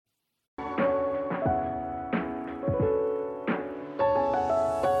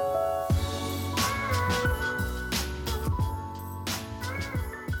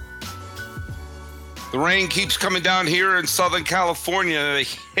The rain keeps coming down here in Southern California. The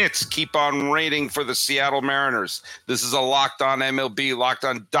hits keep on raining for the Seattle Mariners. This is a Locked On MLB, Locked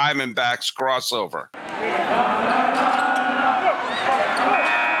On Diamondbacks crossover.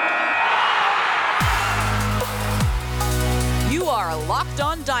 You are Locked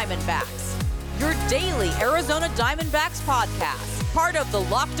On Diamondbacks, your daily Arizona Diamondbacks podcast, part of the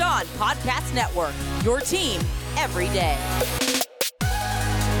Locked On Podcast Network, your team every day.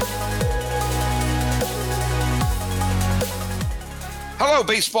 Hello,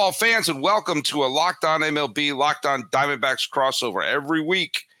 baseball fans, and welcome to a Locked On MLB, Locked On Diamondbacks crossover. Every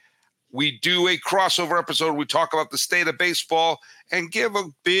week, we do a crossover episode. We talk about the state of baseball and give a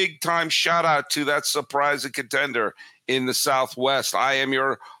big-time shout-out to that surprising contender in the Southwest. I am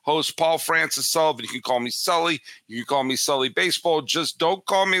your host, Paul Francis Sullivan. You can call me Sully. You can call me Sully Baseball. Just don't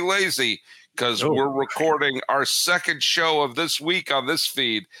call me lazy, because we're recording our second show of this week on this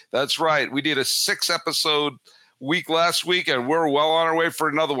feed. That's right. We did a 6-episode week last week, and we're well on our way for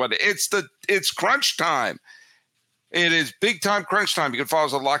another one. It's crunch time. It is big time crunch time. You can follow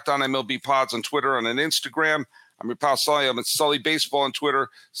us on Locked On MLB Pods on Twitter and on Instagram. I'm your pal Sully. I'm at Sully Baseball on Twitter,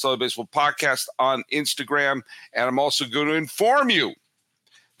 Sully Baseball Podcast on Instagram. And I'm also going to inform you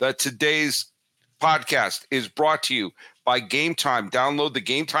that today's podcast is brought to you by Game Time. Download the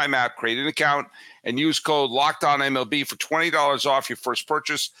Game Time app, create an account, and use code LOCKEDONMLB for $20 off your first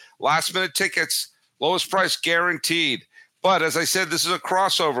purchase. Last minute tickets, lowest price guaranteed. But as I said, this is a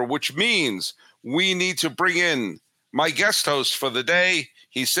crossover, which means we need to bring in my guest host for the day.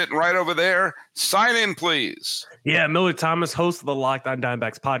 He's sitting right over there. Sign in, please. Yeah, Miller Thomas, host of the Locked On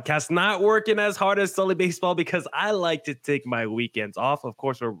Diamondbacks podcast. Not working as hard as Sully Baseball because I like to take my weekends off. Of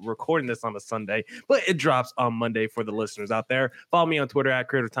course, we're recording this on a Sunday, but it drops on Monday for the listeners out there. Follow me on Twitter at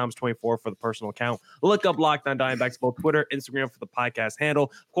CreatorThomas24 for the personal account. Look up Locked On Diamondbacks, both Twitter, Instagram for the podcast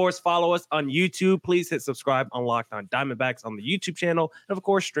handle. Of course, follow us on YouTube. Please hit subscribe on Locked On Diamondbacks on the YouTube channel. And of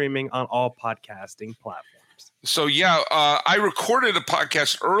course, streaming on all podcasting platforms. So, I recorded a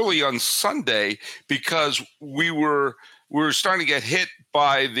podcast early on Sunday because we were starting to get hit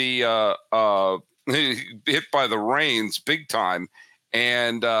by the rains big time.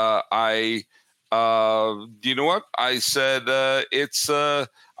 And you know what? I said,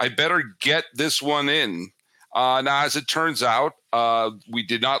 I better get this one in. Now, as it turns out, we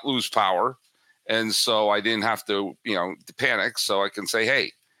did not lose power. And so I didn't have to, panic. So I can say,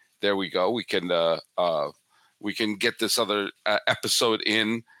 hey, there we go. We can get this other episode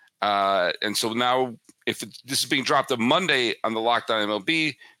in. And so now this is being dropped on Monday on the Locked On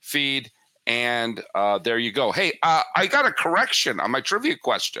MLB feed. And there you go. Hey, I got a correction on my trivia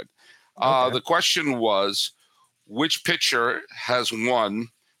question. Okay. The question was, which pitcher has won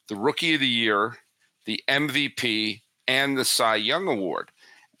the Rookie of the Year, the MVP, and the Cy Young Award?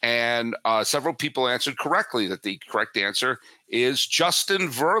 And several people answered correctly that the correct answer is Justin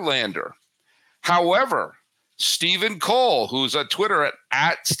Verlander. However, Stephen Cole, who's on Twitter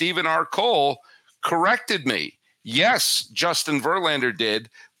at Stephen R. Cole, corrected me. Yes, Justin Verlander did,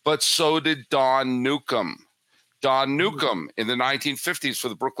 but so did Don Newcombe. Don Newcombe in the 1950s for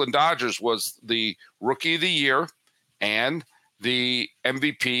the Brooklyn Dodgers was the Rookie of the Year and the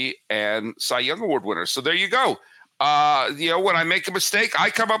MVP and Cy Young Award winner. So there you go. When I make a mistake,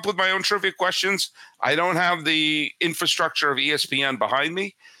 I come up with my own trivia questions. I don't have the infrastructure of ESPN behind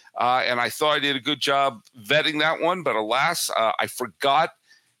me. And I thought I did a good job vetting that one, but alas, I forgot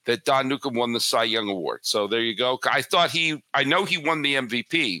that Don Newcombe won the Cy Young Award. So there you go. I know he won the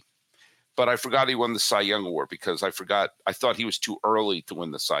MVP, but I forgot he won the Cy Young Award because I thought he was too early to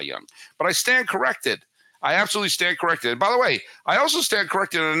win the Cy Young. But I stand corrected. I absolutely stand corrected. And by the way, I also stand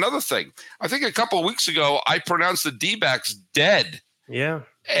corrected in another thing. I think a couple of weeks ago, I pronounced the D-backs dead. Yeah.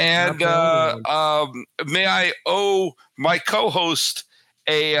 And may I owe my co-host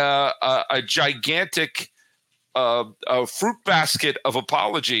a gigantic fruit basket of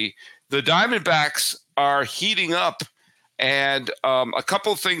apology. The Diamondbacks are heating up, and a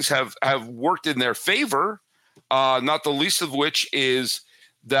couple of things have worked in their favor. Not the least of which is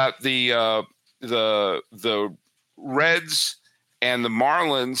that the Reds and the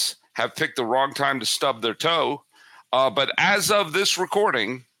Marlins have picked the wrong time to stub their toe. But as of this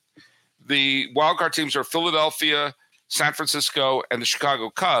recording, the wildcard teams are Philadelphia, San Francisco, and the Chicago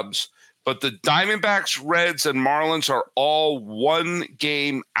Cubs, but the Diamondbacks, Reds, and Marlins are all one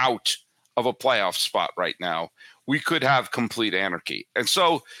game out of a playoff spot right now. We could have complete anarchy. And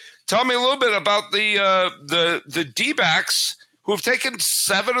so tell me a little bit about the D-backs who have taken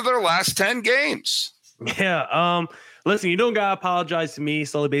 7 of their last 10 games. Yeah. Listen, you don't gotta apologize to me,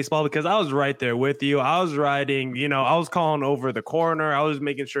 Sully Baseball, because I was right there with you. I was riding, I was calling over the corner. I was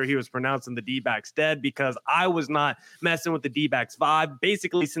making sure he was pronouncing the D-backs dead because I was not messing with the D-backs vibe.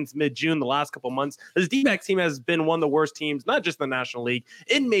 Basically, since mid-June, the last couple months, this D-backs team has been one of the worst teams, not just in the National League,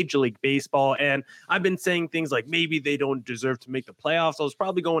 in Major League Baseball. And I've been saying things like maybe they don't deserve to make the playoffs. I was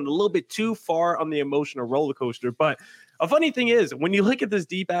probably going a little bit too far on the emotional roller coaster. But a funny thing is, when you look at this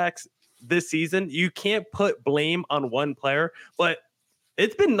D-backs this season, you can't put blame on one player, but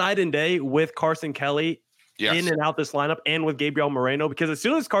it's been night and day with Carson Kelly in and out this lineup and with Gabriel Moreno, because as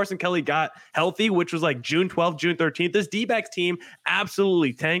soon as Carson Kelly got healthy, which was like June 12th, June 13th, this D-backs team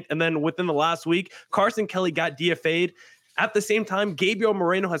absolutely tanked. And then within the last week, Carson Kelly got DFA'd. At the same time, Gabriel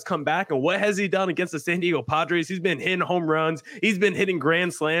Moreno has come back, and what has he done against the San Diego Padres? He's been hitting home runs. He's been hitting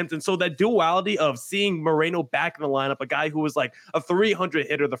grand slams. And so that duality of seeing Moreno back in the lineup, a guy who was like a 300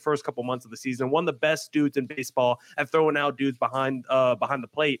 hitter the first couple months of the season, one of the best dudes in baseball at throwing out dudes behind the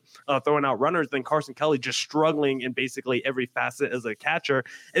plate, throwing out runners, then Carson Kelly just struggling in basically every facet as a catcher,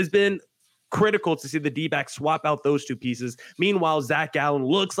 has been critical to see the D-backs swap out those two pieces. Meanwhile, Zach Gallen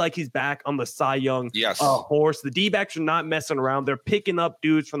looks like he's back on the Cy Young horse. The D-backs are not messing around. They're picking up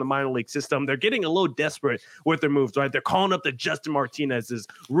dudes from the minor league system. They're getting a little desperate with their moves, right? They're calling up the Justin Martinez's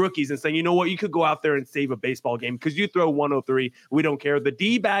rookies and saying, you know what, you could go out there and save a baseball game because you throw 103. We don't care. The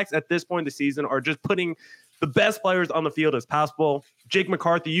D-backs at this point in the season are just putting the best players on the field as possible. Jake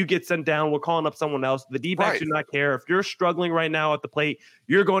McCarthy, you get sent down. We're calling up someone else. The D-backs do not care. If you're struggling right now at the plate,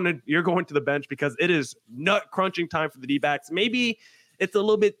 you're going to the bench because it is nut crunching time for the D-backs. Maybe it's a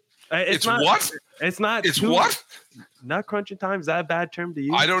little bit. It's not what? It's not. It's what? Nut crunching time. Is that a bad term to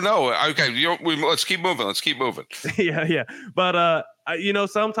use? I don't know. Okay, let's keep moving. yeah. But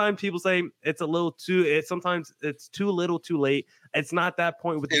sometimes people say it's a little too. Sometimes it's too little, too late. It's not that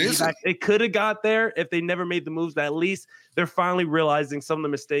point with the D-backs. It could have got there if they never made the moves. But at least they're finally realizing some of the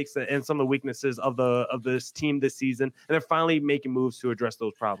mistakes and some of the weaknesses of this team this season, and they're finally making moves to address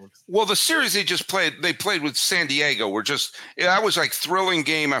those problems. Well, the series they played with San Diego that was like thrilling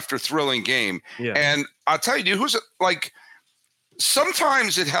game after thrilling game. Yeah. And I'll tell you, who's like,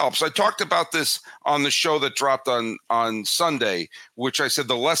 sometimes it helps. I talked about this on the show that dropped on Sunday, which I said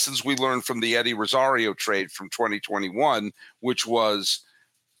the lessons we learned from the Eddie Rosario trade from 2021, which was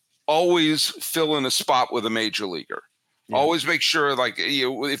always fill in a spot with a major leaguer. Yeah. Always make sure,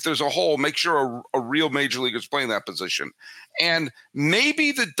 if there's a hole, make sure a real major leaguer is playing that position. And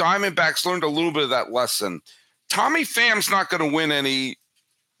maybe the Diamondbacks learned a little bit of that lesson. Tommy Pham's not going to win any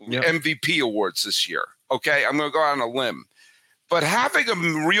MVP awards this year. Okay, I'm going to go out on a limb. But having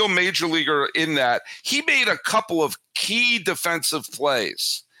a real major leaguer in that, he made a couple of key defensive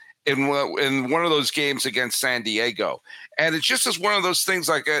plays in one of those games against San Diego. And it's just as one of those things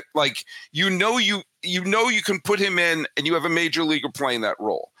you can put him in and you have a major leaguer playing that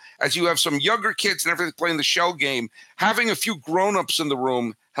role. As you have some younger kids and everything playing the shell game, having a few grown-ups in the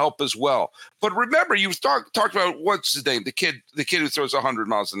room help as well. But remember, you talked about what's his name, the kid who throws 100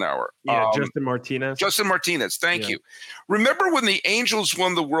 miles an hour. Yeah, Justin Martinez. Justin Martinez, thank you. Remember when the Angels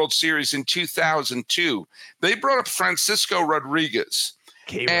won the World Series in 2002? They brought up Francisco Rodriguez,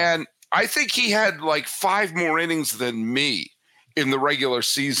 and I think he had like 5 more innings than me in the regular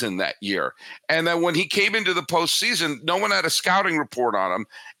season that year. And then when he came into the postseason, no one had a scouting report on him.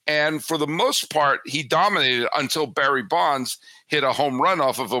 And for the most part, he dominated until Barry Bonds hit a home run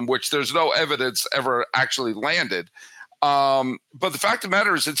off of him, which there's no evidence ever actually landed. But the fact of the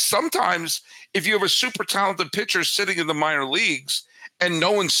matter is that sometimes if you have a super talented pitcher sitting in the minor leagues and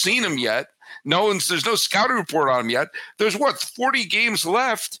no one's seen him yet, there's no scouting report on him yet, there's 40 games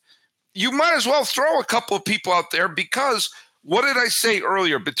left. You might as well throw a couple of people out there because what did I say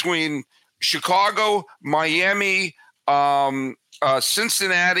earlier? Between Chicago, Miami,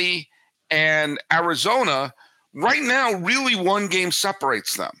 Cincinnati, and Arizona, right now, really one game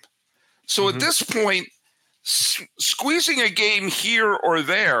separates them. So at this point, squeezing a game here or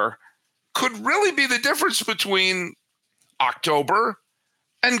there could really be the difference between October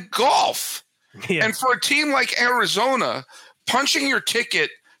and golf. Yeah. And for a team like Arizona, punching your ticket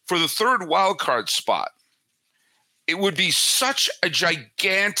for the third wild card spot, it would be such a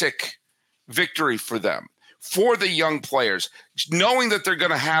gigantic victory for them, for the young players, knowing that they're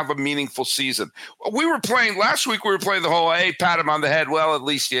going to have a meaningful season. Last week we were playing the whole, hey, pat him on the head. Well, at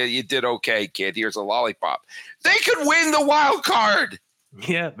least you did okay, kid. Here's a lollipop. They could win the wild card.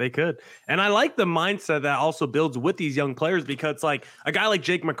 Yeah, they could. And I like the mindset that also builds with these young players, because like a guy like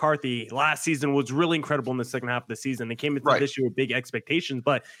Jake McCarthy last season was really incredible in the second half of the season. He came into Right. this year with big expectations,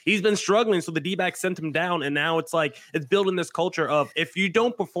 but he's been struggling. So the D-backs sent him down. And now it's like it's building this culture of, if you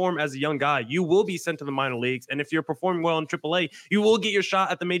don't perform as a young guy, you will be sent to the minor leagues. And if you're performing well in AAA, you will get your shot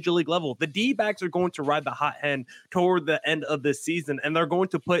at the major league level. The D-backs are going to ride the hot hand toward the end of this season, and they're going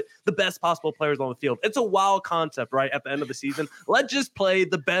to put the best possible players on the field. It's a wild concept, right? At the end of the season, let's just play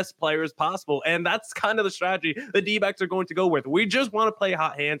the best players possible. And that's kind of the strategy the D-backs are going to go with. We just want to play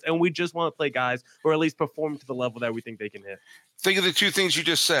hot hands, and we just want to play guys who are at least perform to the level that we think they can hit. Think of the two things you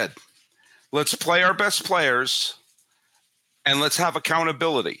just said. Let's play our best players, and let's have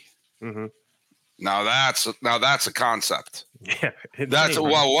accountability. Mm-hmm. Now that's a concept. Yeah, That's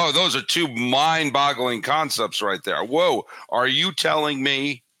whoa. Those are two mind-boggling concepts right there. Whoa, are you telling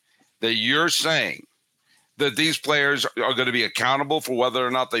me that you're saying that these players are going to be accountable for whether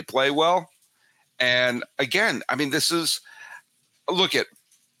or not they play well? And again, I mean, look at,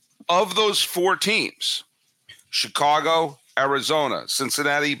 of those four teams, Chicago, Arizona,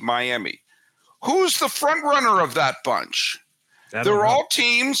 Cincinnati, Miami, who's the front runner of that bunch? They're all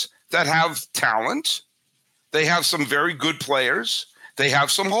teams that have talent. They have some very good players. They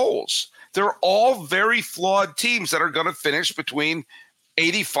have some holes. They're all very flawed teams that are going to finish between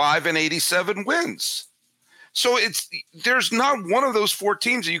 85 and 87 wins. So there's not one of those four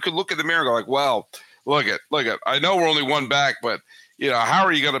teams that you could look in the mirror and go like, well, look at, I know we're only one back, but how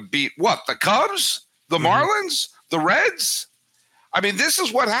are you going to beat what? The Cubs, the Marlins, the Reds? I mean, this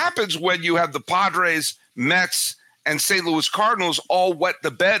is what happens when you have the Padres, Mets, and St. Louis Cardinals all wet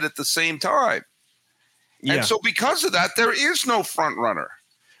the bed at the same time. Yeah. And so because of that, there is no front runner,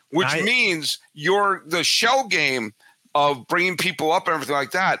 which means the shell game of bringing people up and everything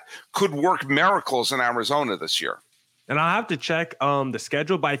like that could work miracles in Arizona this year. And I'll have to check the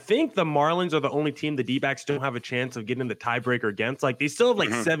schedule, but I think the Marlins are the only team the D-backs don't have a chance of getting the tiebreaker against. Like, they still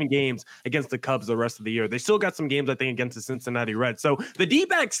have 7 games against the Cubs the rest of the year. They still got some games, I think, against the Cincinnati Reds. So the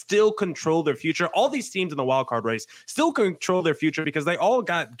D-backs still control their future. All these teams in the wild card race still control their future because they all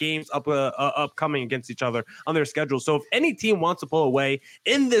got games upcoming against each other on their schedule. So if any team wants to pull away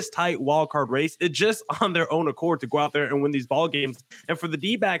in this tight wild card race, it's just on their own accord to go out there and win these ball games. And for the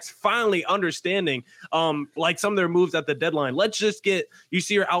D-backs finally understanding like some of their moves at the deadline. Let's just you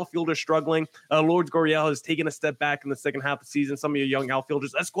see your outfielders struggling. Lourdes Gurriel has taken a step back in the second half of the season. Some of your young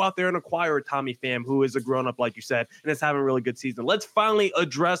outfielders, let's go out there and acquire a Tommy Pham, who is a grown-up, like you said, and is having a really good season. Let's finally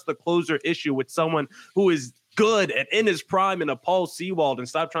address the closer issue with someone who is good and in his prime in a Paul Sewald, and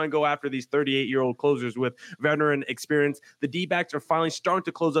stop trying to go after these 38-year-old closers with veteran experience. The D-backs are finally starting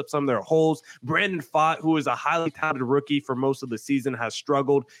to close up some of their holes. Brandon Pfaadt, who is a highly touted rookie for most of the season, has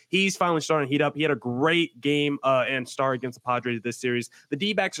struggled. He's finally starting to heat up. He had a great game and start against the Padres this series. The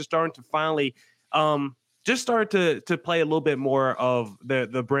D-backs are starting to finally just start to play a little bit more of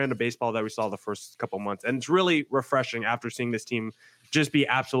the brand of baseball that we saw the first couple months. And it's really refreshing after seeing this team just be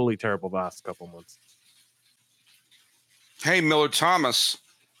absolutely terrible the last couple months. Hey, Miller Thomas,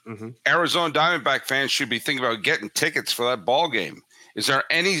 Arizona Diamondback fans should be thinking about getting tickets for that ball game. Is there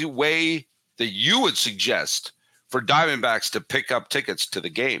any way that you would suggest for Diamondbacks to pick up tickets to the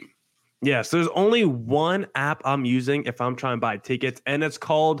game? Yes, there's only one app I'm using if I'm trying to buy tickets, and it's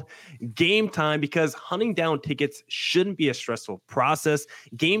called Game Time, because hunting down tickets shouldn't be a stressful process.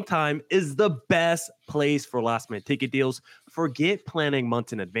 Game Time is the best place for last-minute ticket deals. Forget planning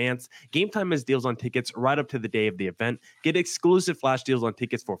months in advance. Game Time has deals on tickets right up to the day of the event. Get exclusive flash deals on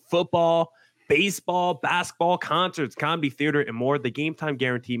tickets for football, baseball, basketball, concerts, comedy, theater, and more. The Game Time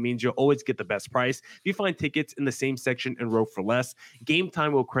guarantee means you'll always get the best price. If you find tickets in the same section and row for less, Game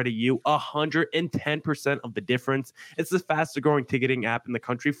Time will credit you 110% of the difference. It's the fastest growing ticketing app in the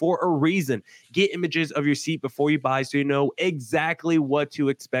country for a reason. Get images of your seat before you buy so you know exactly what to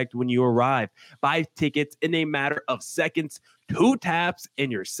expect when you arrive. Buy tickets in a matter of seconds, 2 taps,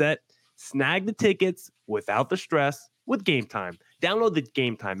 and you're set. Snag the tickets without the stress with Game Time. Download the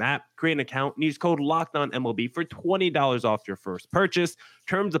Game Time app, create an account, and use code LOCKEDONMLB for $20 off your first purchase.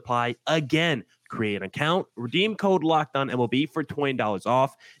 Terms apply. Again, create an account, redeem code LOCKEDONMLB for $20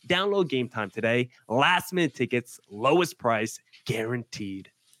 off. Download Game Time today. Last minute tickets, lowest price,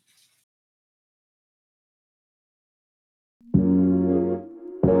 guaranteed.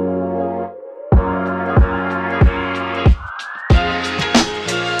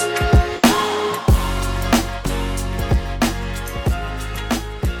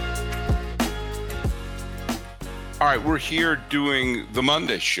 All right, we're here doing the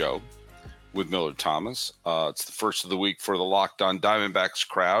Monday show with Miller Thomas. It's the first of the week for the Locked On Diamondbacks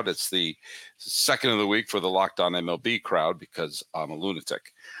crowd. It's the second of the week for the Locked On MLB crowd because I'm a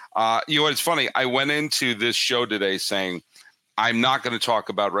lunatic. It's funny. I went into this show today saying I'm not going to talk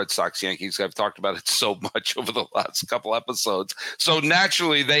about Red Sox Yankees. I've talked about it so much over the last couple episodes. So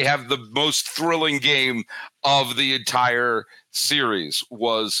naturally, they have the most thrilling game of the entire series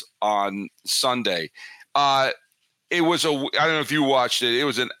was on Sunday. It was I don't know if you watched it. It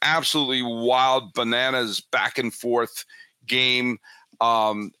was an absolutely wild bananas back and forth game.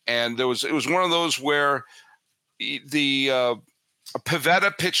 And it was one of those where the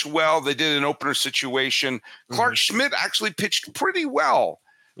Pivetta pitched well. They did an opener situation. Clark Schmidt actually pitched pretty well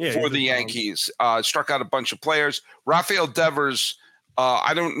for the Yankees. Struck out a bunch of players. Rafael Devers,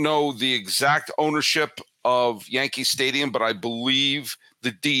 I don't know the exact ownership of Yankee Stadium, but I believe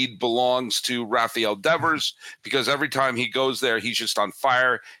the deed belongs to Rafael Devers because every time he goes there, he's just on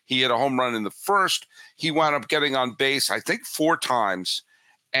fire. He hit a home run in the first. He wound up getting on base, I think, 4 times.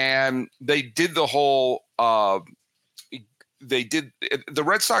 And they did the whole the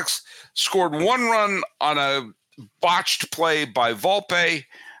Red Sox scored 1 run on a botched play by Volpe.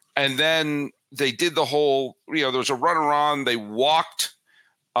 And then they did the whole, there was a runner on. They walked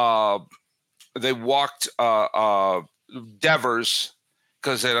Devers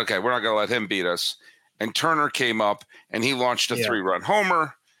because they said, okay, we're not going to let him beat us. And Turner came up and he launched a 3-run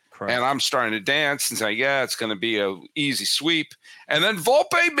homer. Correct. And I'm starting to dance and say, yeah, it's going to be a easy sweep. And then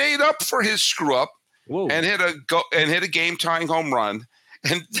Volpe made up for his screw up and hit a game tying home run.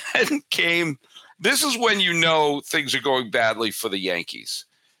 And then this is when things are going badly for the Yankees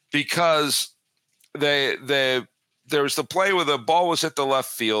because there was the play where the ball was hit the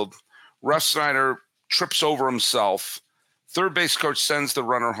left field. Russ Snyder trips over himself. Third base coach sends the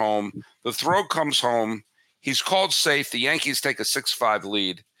runner home. The throw comes home. He's called safe. The Yankees take a 6-5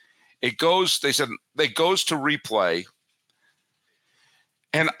 lead. It goes to replay.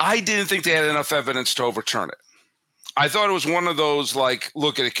 And I didn't think they had enough evidence to overturn it. I thought it was one of those, like,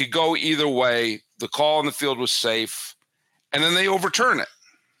 look, it could go either way. The call on the field was safe. And then they overturn it.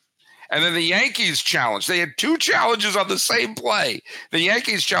 And then the Yankees challenged. They had 2 challenges on the same play. The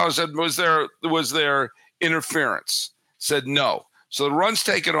Yankees challenge said, was there interference? Said no. So the run's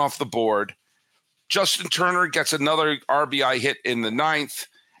taken off the board. Justin Turner gets another RBI hit in the 9th.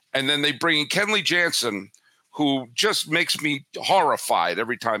 And then they bring in Kenley Jansen, who just makes me horrified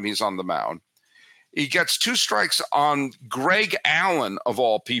every time he's on the mound. He gets 2 strikes on Greg Allen, of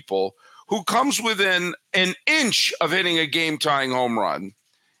all people, who comes within an inch of hitting a game-tying home run.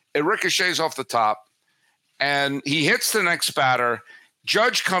 It ricochets off the top, and he hits the next batter.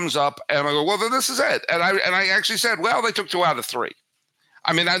 Judge comes up, and I go, well, then this is it. And I actually said, well, they took 2 out of 3.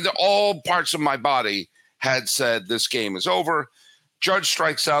 I mean, all parts of my body had said this game is over. Judge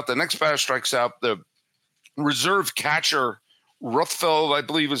strikes out. The next batter strikes out. The reserve catcher, Ruthfeld, I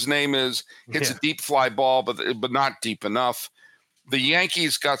believe his name is, hits a deep fly ball, but not deep enough. The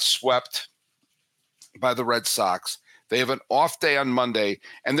Yankees got swept by the Red Sox. They have an off day on Monday,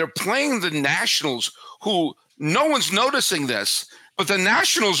 and they're playing the Nationals, who no one's noticing this, but the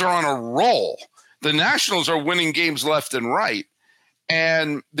Nationals are on a roll. The Nationals are winning games left and right,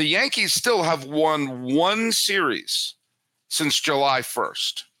 and the Yankees still have won 1 series since July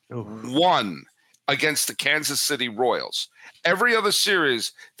 1st. One against the Kansas City Royals. Every other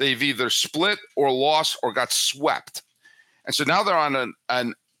series, they've either split or lost or got swept. And so now they're on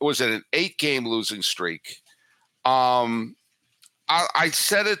an 8-game losing streak. I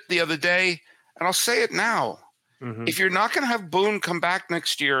said it the other day, and I'll say it now. Mm-hmm. If you're not going to have Boone come back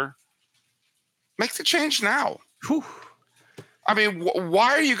next year, make the change now. Whew. I mean,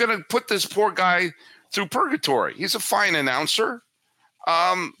 why are you going to put this poor guy through purgatory? He's a fine announcer.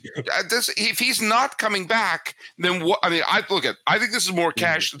 If he's not coming back, then what? I mean, I think this is more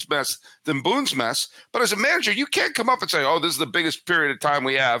Cashman's mess than Boone's mess. But as a manager, you can't come up and say, "Oh, this is the biggest period of time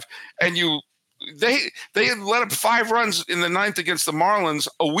we have," and they had let up 5 runs in the 9th against the Marlins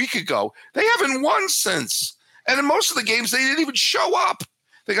a week ago. They haven't won since, and in most of the games, they didn't even show up.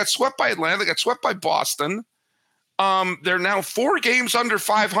 They got swept by Atlanta. They got swept by Boston. They're now 4 games under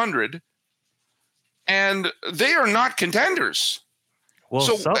 500, and they are not contenders. Well,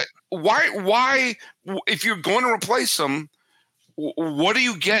 so why, if you're going to replace him, what do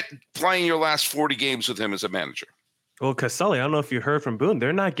you get playing your last 40 games with him as a manager? Well, because Sully, I don't know if you heard from Boone,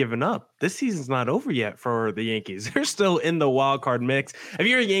 they're not giving up. This season's not over yet for the Yankees. They're still in the wild card mix. If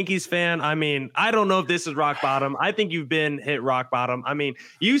you're a Yankees fan, I mean, I don't know if this is rock bottom. I think you've been hit rock bottom. I mean,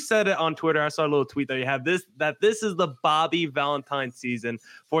 you said it on Twitter. I saw a little tweet that you have that this is the Bobby Valentine season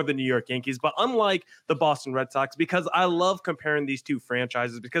for the New York Yankees. But unlike the Boston Red Sox, because I love comparing these two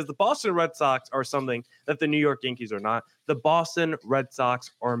franchises, because the Boston Red Sox are something that the New York Yankees are not. The Boston Red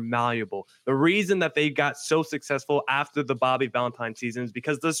Sox are malleable. The reason that they got so successful after the Bobby Valentine season is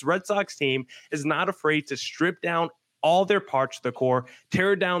because this Red Sox team is not afraid to strip down all their parts to the core,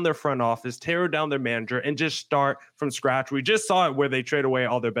 tear down their front office, tear down their manager, and just start from scratch. We just saw it where they trade away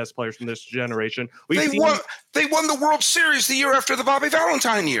all their best players from this generation. They won the World Series the year after the Bobby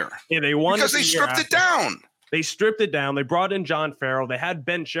Valentine year. Yeah, they won because they stripped it down. They stripped it down. They brought in John Farrell. They had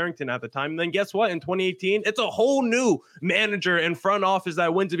Ben Sherrington at the time. And then guess what? In 2018, it's a whole new manager and front office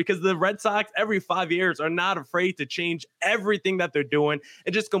that wins it because the Red Sox every 5 years are not afraid to change everything that they're doing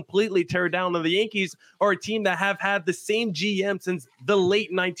and just completely tear down. And the Yankees are a team that have had the same GM since the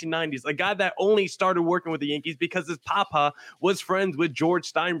late 1990s, a guy that only started working with the Yankees because his papa was friends with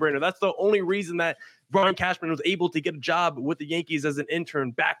George Steinbrenner. That's the only reason that Brian Cashman was able to get a job with the Yankees as an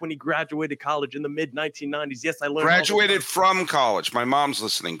intern back when he graduated college in the mid-1990s. Yes, I learned. Graduated from college. My mom's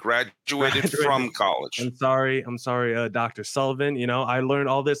listening. Graduated from college. I'm sorry, Dr. Sullivan. You know, I learned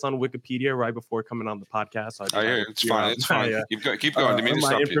all this on Wikipedia right before coming on the podcast. So I hear you. It's fine. It's fine. Keep going. To me,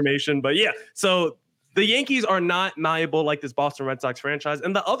 my information. But yeah, so the Yankees are not malleable like this Boston Red Sox franchise.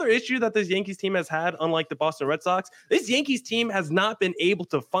 And the other issue that this Yankees team has had, unlike the Boston Red Sox, this Yankees team has not been able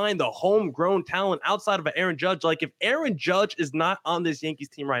to find the homegrown talent outside of Aaron Judge. Like, if Aaron Judge is not on this Yankees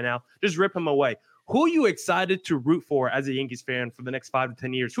team right now, just rip him away. Who are you excited to root for as a Yankees fan for the next 5 to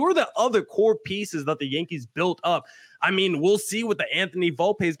 10 years? Who are the other core pieces that the Yankees built up? I mean, we'll see with the Anthony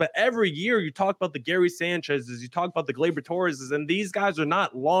Volpes, but every year you talk about the Gary Sanchez's, you talk about the Gleyber Torreses, and these guys are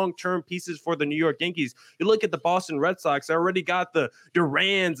not long-term pieces for the New York Yankees. You look at the Boston Red Sox, they already got the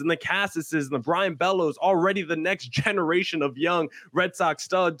Durans and the Cassises and the Brian Bellows, already the next generation of young Red Sox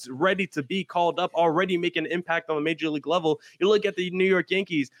studs ready to be called up, already making an impact on the major league level. You look at the New York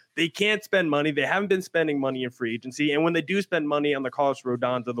Yankees, they can't spend money. They haven't been spending money in free agency. And when they do spend money on the Carlos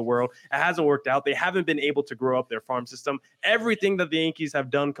Rodons of the world, it hasn't worked out. They haven't been able to grow up their farm system. Everything that the Yankees have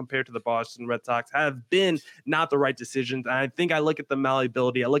done compared to the Boston Red Sox have been not the right decisions. And I think I look at the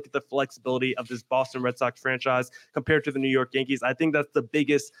malleability, I look at the flexibility of this Boston Red Sox franchise compared to the New York Yankees. I think that's the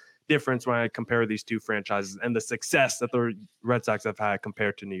biggest difference when I compare these two franchises and the success that the Red Sox have had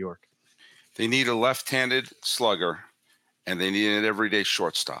compared to New York. They need a left-handed slugger, and they need an everyday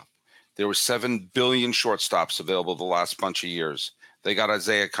shortstop. There were 7 billion shortstops available the last bunch of years. They got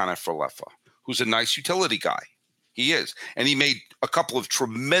Isaiah Kiner-Falefa, who's a nice utility guy. He is. And he made a couple of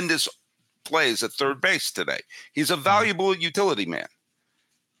tremendous plays at third base today. He's a valuable utility man.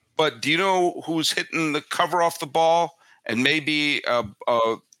 But do you know who's hitting the cover off the ball and maybe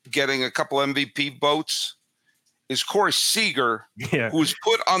getting a couple MVP votes? Is Corey Seager, who's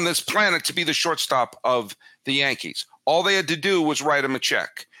put on this planet to be the shortstop of the Yankees. All they had to do was write him a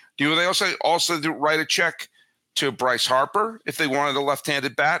check. Do you know they also write a check to Bryce Harper if they wanted a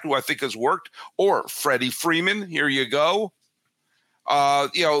left-handed bat, who I think has worked, or Freddie Freeman? Here you go. Or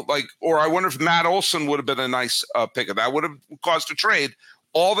I wonder if Matt Olson would have been a nice pickup. That would have caused a trade.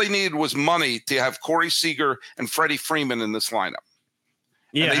 All they needed was money to have Corey Seager and Freddie Freeman in this lineup.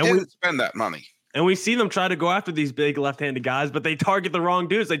 Yeah, and they didn't spend that money. And we see them try to go after these big left-handed guys, but they target the wrong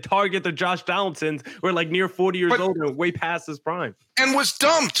dudes. They target the Josh Donaldsons, who are like near 40 years old and way past his prime. And was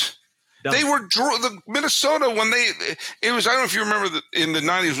dumped. They were the Minnesota when it was. I don't know if you remember in the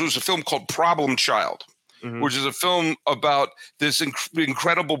 90s, there was a film called Problem Child, which is a film about this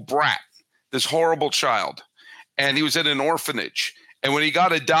incredible brat, this horrible child, and he was in an orphanage. And when he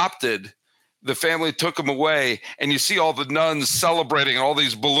got adopted, the family took him away, and you see all the nuns celebrating, all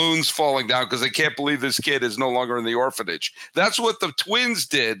these balloons falling down because they can't believe this kid is no longer in the orphanage. That's what the Twins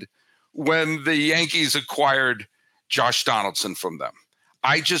did when the Yankees acquired Josh Donaldson from them.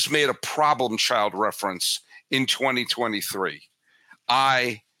 I just made a problem child reference in 2023.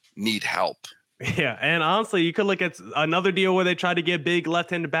 I need help. Yeah, and honestly, you could look at another deal where they tried to get big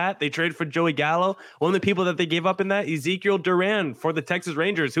left-handed bat. They traded for Joey Gallo. One of the people that they gave up in that, Ezekiel Duran for the Texas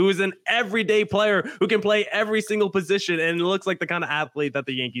Rangers, who is an everyday player who can play every single position and looks like the kind of athlete that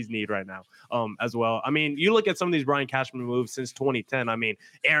the Yankees need right now as well. I mean, you look at some of these Brian Cashman moves since 2010. I mean,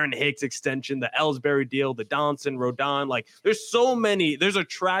 Aaron Hicks extension, the Ellsbury deal, the Donaldson, Rodon. Like, there's so many. There's a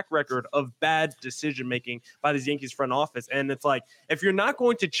track record of bad decision-making by this Yankees front office. And it's like, if you're not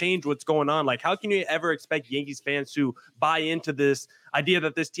going to change what's going on, like, how how can you ever expect Yankees fans to buy into this idea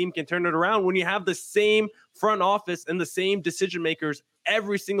that this team can turn it around when you have the same front office and the same decision makers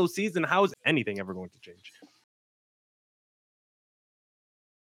every single season? How is anything ever going to change?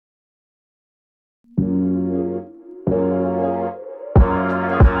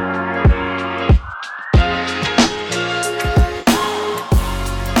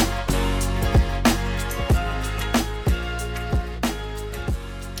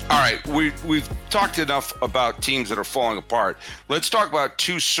 All right, we've talked enough about teams that are falling apart. Let's talk about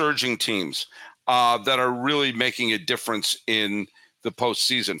two surging teams that are really making a difference in the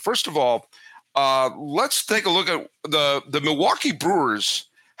postseason. First of all, let's take a look at the Milwaukee Brewers.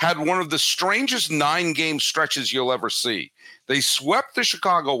 Had one of the strangest 9-game stretches you'll ever see. They swept the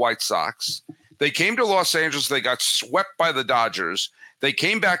Chicago White Sox. They came to Los Angeles. They got swept by the Dodgers. They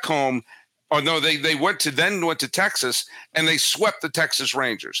came back home. Or no, they went to Texas, and they swept the Texas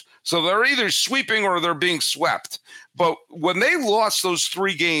Rangers. So they're either sweeping or they're being swept. But when they lost those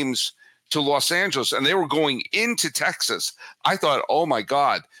 3 games to Los Angeles and they were going into Texas, I thought, oh my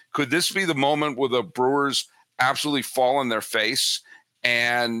God, could this be the moment where the Brewers absolutely fall on their face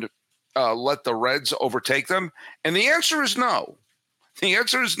and let the Reds overtake them? And the answer is no. The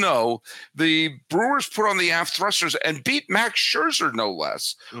answer is no. The Brewers put on the aft thrusters and beat Max Scherzer, no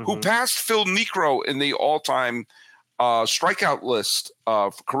less, who passed Phil Niekro in the all-time strikeout list,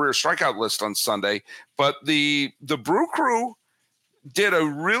 career strikeout list on Sunday. But the Brew Crew did a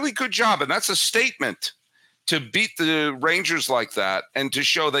really good job, and that's a statement to beat the Rangers like that and to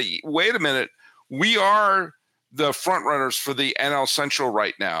show that, wait a minute, we are the front runners for the NL Central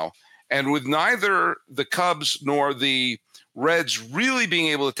right now. And with neither the Cubs nor the Reds really being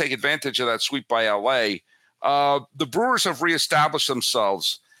able to take advantage of that sweep by LA, the Brewers have reestablished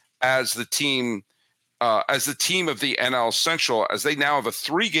themselves as the team of the NL Central, as they now have a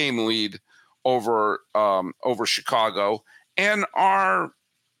 3-game lead over Chicago, and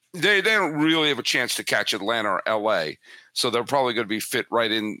they don't really have a chance to catch Atlanta or LA. So they're probably going to be fit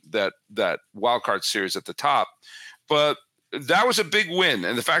right in that wild card series at the top. But that was a big win,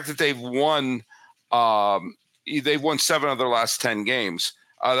 and the fact that they've won 7 of their last 10 games.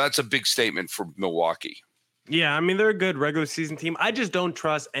 That's a big statement for Milwaukee. Yeah, I mean, they're a good regular season team. I just don't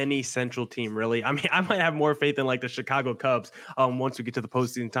trust any Central team, really. I mean, I might have more faith in like the Chicago Cubs once we get to the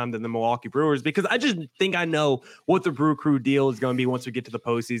postseason time than the Milwaukee Brewers, because I just think I know what the Brew Crew deal is going to be once we get to the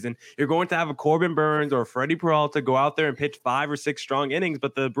postseason. You're going to have a Corbin Burns or a Freddie Peralta go out there and pitch 5 or 6 strong innings,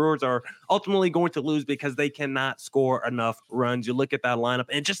 but the Brewers are ultimately going to lose because they cannot score enough runs. You look at that lineup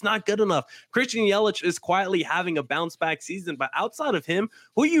and it's just not good enough. Christian Yelich is quietly having a bounce back season, but outside of him,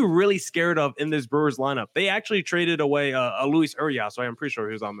 who are you really scared of in this Brewers lineup? They actually traded away a Luis Urias, so I'm pretty sure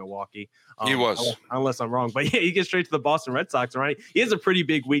he was on Milwaukee. He was, unless I'm wrong. But yeah, he gets straight to the Boston Red Sox, right? He has a pretty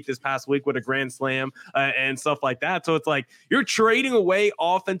big week this past week with a grand slam and stuff like that. So it's like you're trading away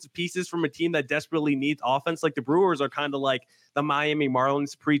offensive pieces from a team that desperately needs offense. Like the Brewers are kind of like the Miami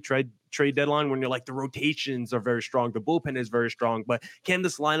Marlins trade deadline, when you're like the rotations are very strong, the bullpen is very strong, but can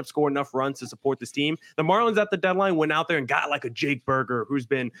this lineup score enough runs to support this team? The Marlins at the deadline went out there and got like a Jake Berger, who's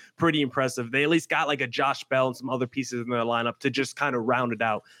been pretty impressive. They at least got like a Josh Bell and some other pieces in their lineup to just kind of round it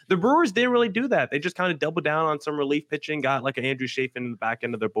out. The Brewers didn't really do that. They just kind of doubled down on some relief pitching, got like an Andrew Chafin in the back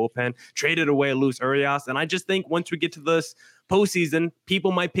end of their bullpen, traded away Luis Urias. And I just think once we get to this postseason,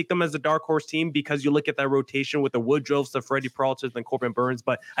 people might pick them as a dark horse team because you look at that rotation with the Woodruffs, the Freddie Peraltas, and Corbin Burns,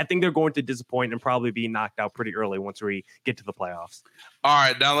 but I think they're going to disappoint and probably be knocked out pretty early once we get to the playoffs. All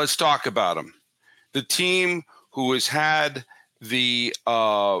right, now let's talk about them. The team who has had the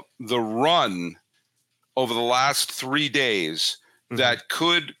run over the last 3 days that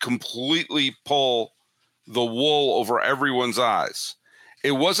could completely pull the wool over everyone's eyes.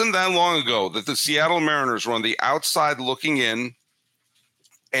 It wasn't that long ago that the Seattle Mariners were on the outside looking in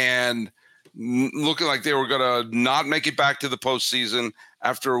and looking like they were going to not make it back to the postseason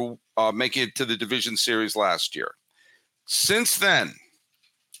after making it to the division series last year. Since then,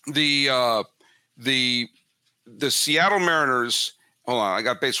 the Seattle Mariners, hold on, I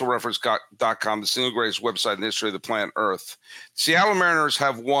got baseballreference.com, the single greatest website in the history of the planet Earth. Seattle Mariners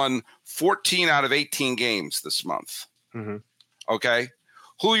have won 14 out of 18 games this month. Okay?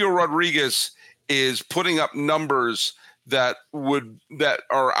 Julio Rodriguez is putting up numbers that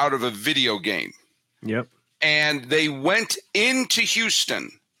are out of a video game. Yep. And they went into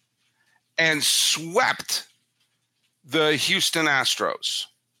Houston and swept the Houston Astros.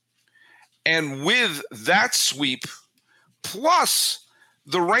 And with that sweep, plus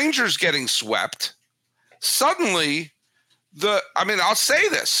the Rangers getting swept, suddenly I'll say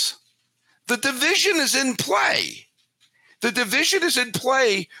this, the division is in play. The division is in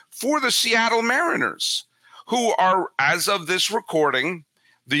play for the Seattle Mariners, who are, as of this recording,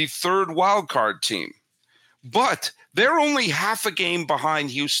 the third wild card team. But they're only half a game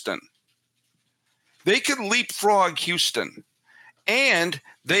behind Houston. They could leapfrog Houston. And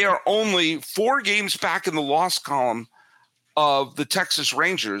they are only 4 games back in the loss column of the Texas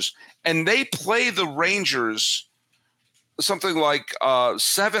Rangers. And they play the Rangers something like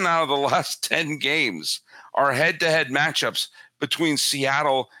 7 out of the last 10 games are head-to-head matchups between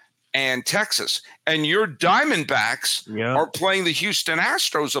Seattle and Texas. And your Diamondbacks are playing the Houston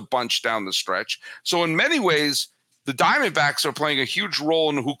Astros a bunch down the stretch. So in many ways, the Diamondbacks are playing a huge role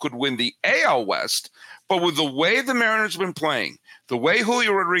in who could win the AL West. But with the way the Mariners have been playing, the way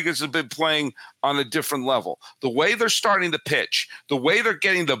Julio Rodriguez has been playing on a different level, the way they're starting to pitch, the way they're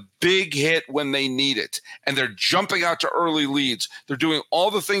getting the big hit when they need it, and they're jumping out to early leads, they're doing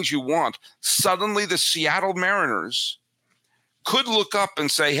all the things you want, suddenly the Seattle Mariners could look up and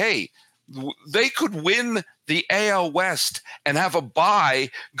say, hey, they could win the AL West and have a bye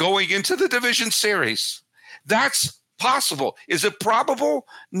going into the division series. That's possible. Is it probable?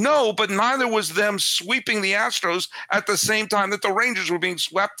 No, but neither was them sweeping the Astros at the same time that the Rangers were being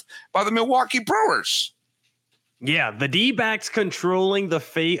swept by the Milwaukee Brewers. Yeah, the D-backs controlling the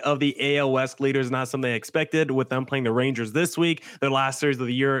fate of the AL West leader is not something I expected with them playing the Rangers this week, their last series of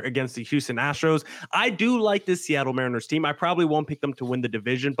the year against the Houston Astros. I do like this Seattle Mariners team. I probably won't pick them to win the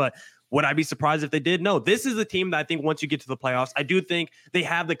division, but would I be surprised if they did? No, this is a team that I think once you get to the playoffs, I do think they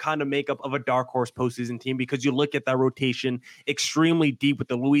have the kind of makeup of a dark horse postseason team because you look at that rotation extremely deep with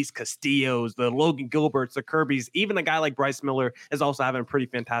the Luis Castillos, the Logan Gilberts, the Kirbys, even a guy like Bryce Miller is also having a pretty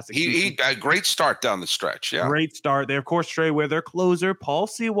fantastic season. He got a great start down the stretch. Yeah. Great start. They, of course, trade with their closer, Paul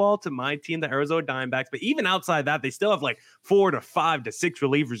Sewald, to my team, the Arizona Diamondbacks. But even outside that, they still have like 4 to 5 to 6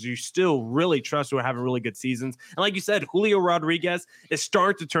 relievers you still really trust who are having really good seasons. And like you said, Julio Rodriguez is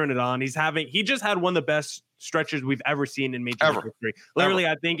starting to turn it on. He just had one of the best stretches we've ever seen in Major League history. Literally,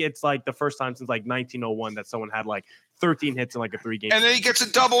 I think it's like the first time since like 1901 that someone had like 13 hits in like a 3-game. And then he gets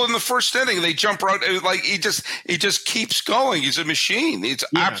a double in the first inning. They jump right, like he just keeps going. He's a machine.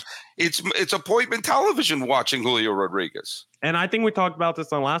 It's appointment television watching Julio Rodriguez. And I think we talked about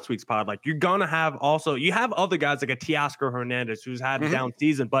this on last week's pod. Like, you're going to have also, you have other guys like a Teoscar Hernandez who's had a down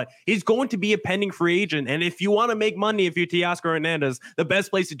season, but he's going to be a pending free agent. And if you want to make money, if you're Teoscar Hernandez, the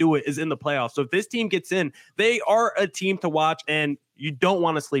best place to do it is in the playoffs. So if this team gets in, they are a team to watch, and you don't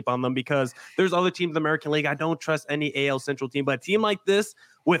want to sleep on them because there's other teams in the American League. I don't trust any AL Central team, but a team like this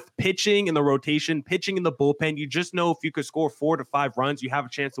with pitching in the rotation, pitching in the bullpen, you just know if you could score 4 to 5 runs, you have a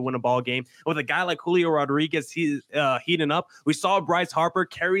chance to win a ball game. And with a guy like Julio Rodriguez, he's heating up. We saw Bryce Harper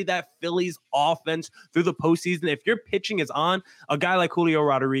carry that Phillies offense through the postseason. If your pitching is on, a guy like Julio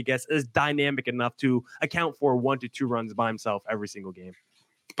Rodriguez is dynamic enough to account for 1 to 2 runs by himself every single game.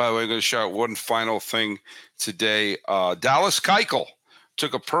 By the way, I'm going to shout one final thing today. Dallas Keuchel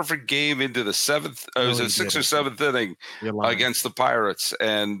took a perfect game into the 7th, it was a 6th or 7th inning against the Pirates.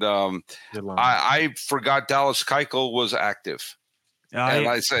 And I forgot Dallas Keuchel was active. And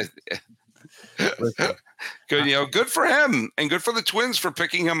I said, good, good for him and good for the Twins for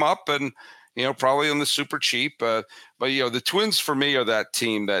picking him up and, probably on the super cheap. But the Twins for me are that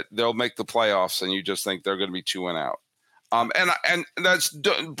team that they'll make the playoffs and you just think they're going to be 2 and out. And that's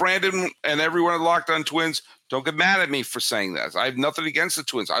Brandon and everyone at Locked On Twins. Don't get mad at me for saying that. I have nothing against the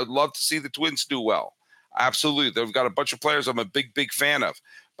Twins. I would love to see the Twins do well. Absolutely. They've got a bunch of players I'm a big, big fan of,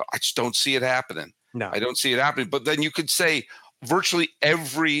 but I just don't see it happening. No, I don't see it happening. But then you could say virtually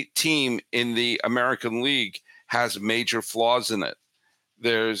every team in the American League has major flaws in it.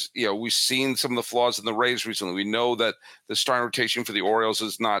 There's, we've seen some of the flaws in the Rays recently. We know that the starting rotation for the Orioles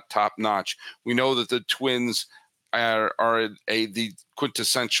is not top notch. We know that the Twins are the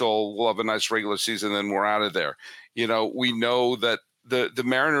quintessential, we'll have a nice regular season, then we're out of there. We know that the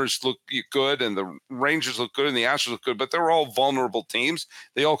Mariners look good and the Rangers look good and the Astros look good, but they're all vulnerable teams.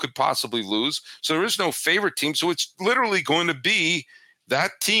 They all could possibly lose. So there is no favorite team. So it's literally going to be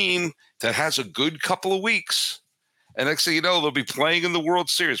that team that has a good couple of weeks. And next thing you know, they'll be playing in the World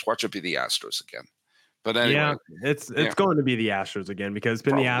Series. Watch it be the Astros again. But anyway, it's going to be the Astros again because it's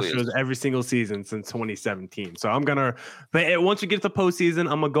been probably the Astros every single season since 2017. So but once you get to the postseason,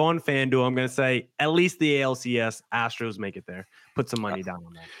 I'm gonna go on FanDuel. I'm gonna say at least the ALCS Astros make it there. Put some money down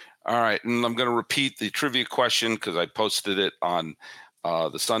on that. All right, and I'm gonna repeat the trivia question because I posted it on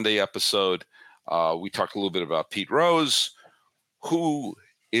the Sunday episode. We talked a little bit about Pete Rose. Who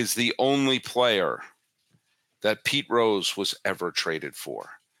is the only player that Pete Rose was ever traded for?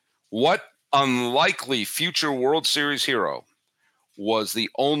 What unlikely future World Series hero was the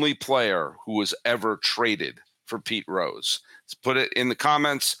only player who was ever traded for Pete Rose? Let's put it in the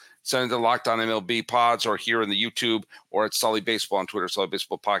comments. send it to Locked On MLB Pods or here in the YouTube or at Sully Baseball on Twitter, Sully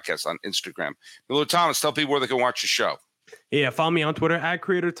Baseball Podcast on Instagram. Miller Thomas, tell people where they can watch the show. Yeah, follow me on Twitter at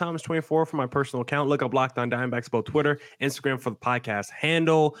CreatorThomas24 for my personal account. Look up Locked On Diamondbacks, both Twitter, Instagram for the podcast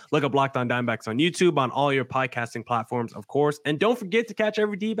handle. Look up Locked On Diamondbacks on YouTube, on all your podcasting platforms, of course. And don't forget to catch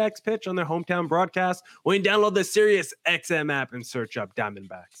every D-backs pitch on their hometown broadcast when you download the Sirius XM app and search up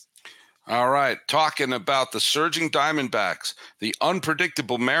Diamondbacks. All right, talking about the surging Diamondbacks, the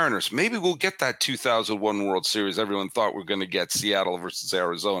unpredictable Mariners. Maybe we'll get that 2001 World Series everyone thought we were going to get, Seattle versus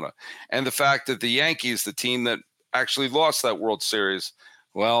Arizona. And the fact that the Yankees, the team that actually lost that World Series,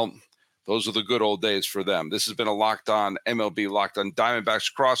 well, those are the good old days for them. This has been a Locked On MLB, Locked On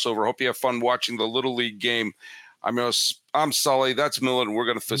Diamondbacks crossover. Hope you have fun watching the Little League game. I'm Sully. That's Miller, and we're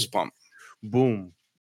going to fist pump. Boom.